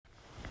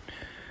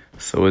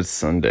So it's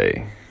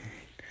Sunday.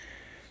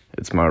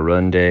 It's my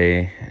run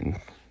day, and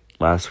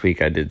last week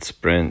I did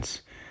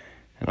sprints,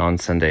 and on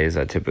Sundays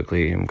I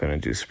typically am going to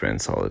do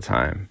sprints all the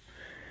time.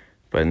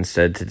 But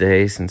instead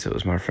today, since it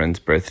was my friend's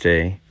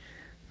birthday,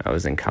 I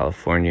was in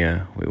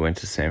California. We went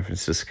to San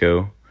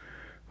Francisco.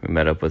 We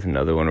met up with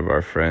another one of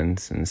our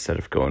friends, and instead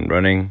of going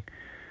running,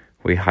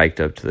 we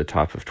hiked up to the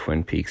top of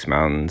Twin Peaks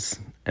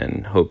Mountains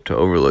and hoped to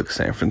overlook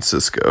San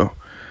Francisco.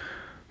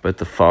 But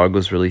the fog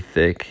was really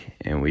thick,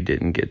 and we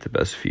didn't get the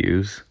best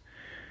views.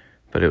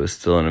 But it was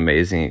still an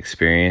amazing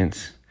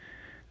experience.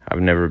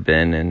 I've never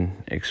been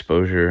in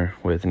exposure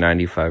with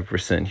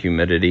 95%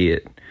 humidity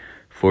at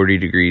 40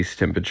 degrees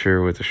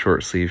temperature with a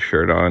short sleeve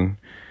shirt on,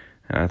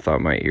 and I thought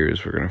my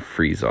ears were going to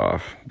freeze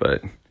off.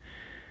 But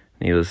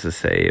needless to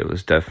say, it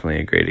was definitely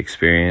a great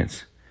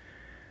experience.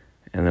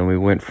 And then we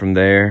went from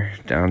there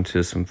down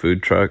to some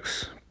food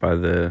trucks by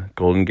the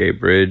Golden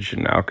Gate Bridge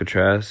in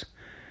Alcatraz.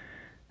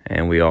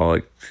 And we all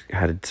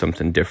had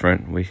something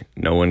different.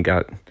 No one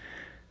got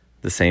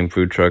the same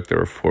food truck. There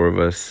were 4 of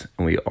us,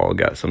 and we all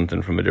got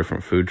something from a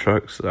different food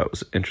truck. So that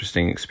was an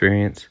interesting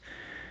experience.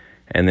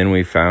 And then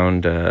we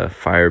found a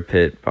fire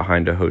pit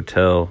behind a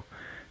hotel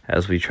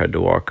as we tried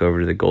to walk over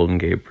to the Golden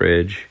Gate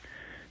Bridge.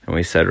 And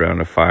we sat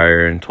around a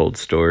fire and told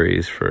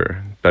stories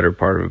for the better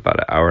part of about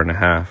an hour and a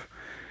half.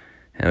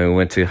 And we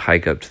went to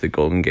hike up to the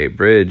Golden Gate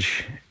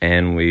Bridge,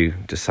 and we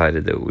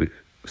decided that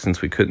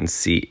since we couldn't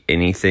see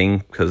anything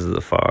because of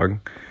the fog,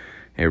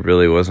 it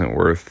really wasn't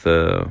worth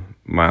the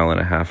 1.5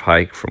 mile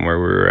hike from where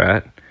we were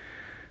at.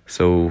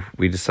 So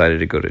we decided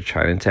to go to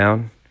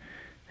Chinatown,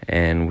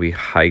 and we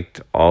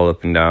hiked all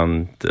up and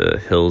down the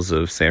hills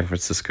of San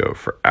Francisco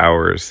for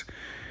hours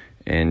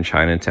in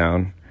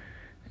Chinatown,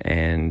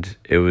 and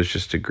it was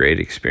just a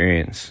great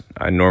experience.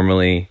 I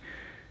normally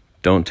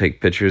don't take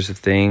pictures of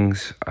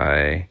things.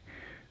 I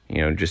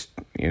just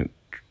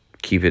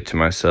keep it to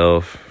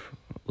myself,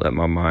 let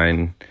my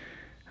mind,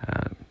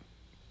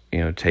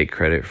 take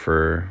credit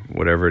for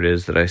whatever it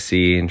is that I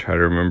see and try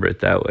to remember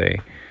it that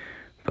way.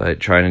 But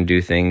trying to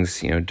do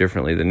things,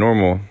 differently than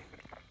normal,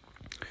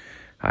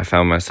 I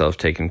found myself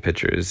taking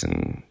pictures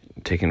and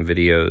taking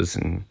videos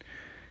and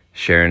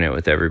sharing it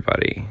with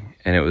everybody.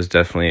 And it was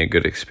definitely a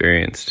good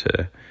experience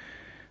to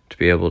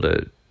be able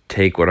to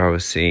take what I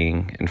was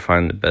seeing and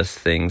find the best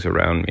things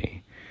around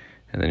me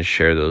and then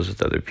share those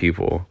with other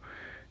people.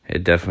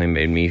 It definitely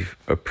made me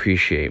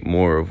appreciate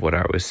more of what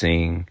I was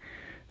seeing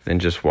than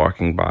just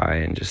walking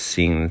by and just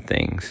seeing the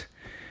things.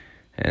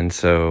 And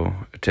so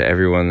to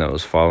everyone that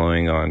was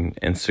following on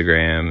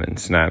Instagram and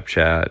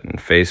Snapchat and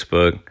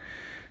Facebook,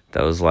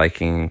 that was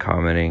liking and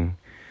commenting,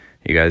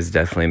 you guys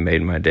definitely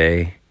made my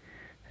day.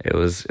 It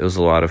was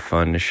a lot of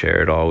fun to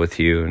share it all with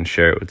you and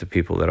share it with the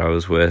people that I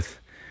was with.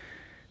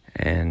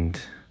 And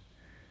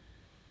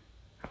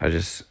I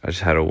just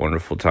had a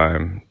wonderful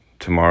time.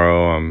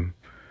 Tomorrow I'm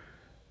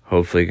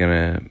hopefully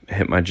gonna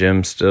hit my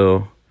gym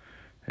still,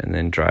 and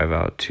then drive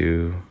out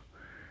to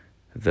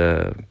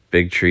the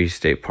Big Tree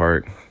State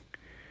Park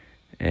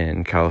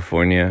in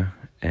California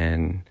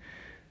and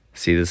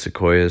see the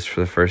sequoias for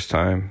the first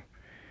time.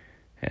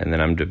 And then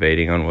I'm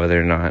debating on whether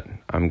or not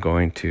I'm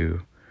going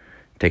to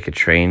take a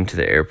train to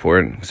the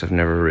airport, because I've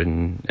never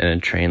ridden in a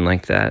train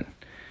like that,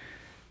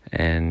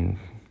 and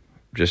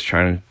just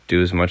trying to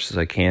do as much as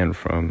I can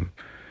from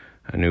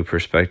a new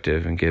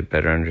perspective and get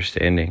better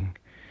understanding.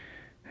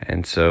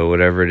 And so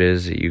whatever it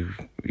is that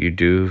you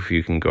do, if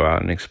you can go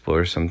out and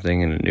explore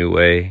something in a new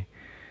way,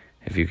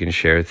 if you can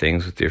share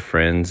things with your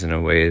friends in a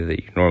way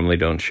that you normally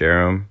don't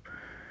share them,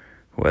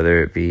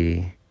 whether it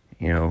be,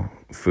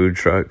 food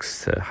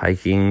trucks to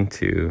hiking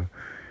to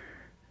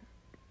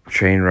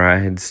train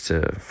rides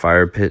to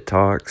fire pit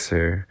talks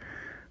or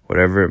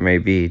whatever it may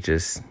be,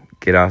 just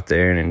get out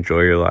there and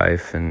enjoy your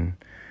life. And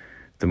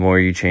the more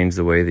you change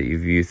the way that you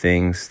view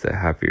things, the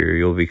happier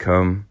you'll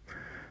become,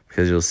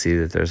 because you'll see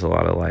that there's a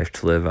lot of life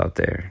to live out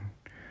there.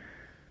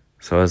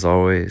 So as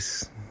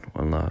always,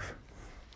 one love.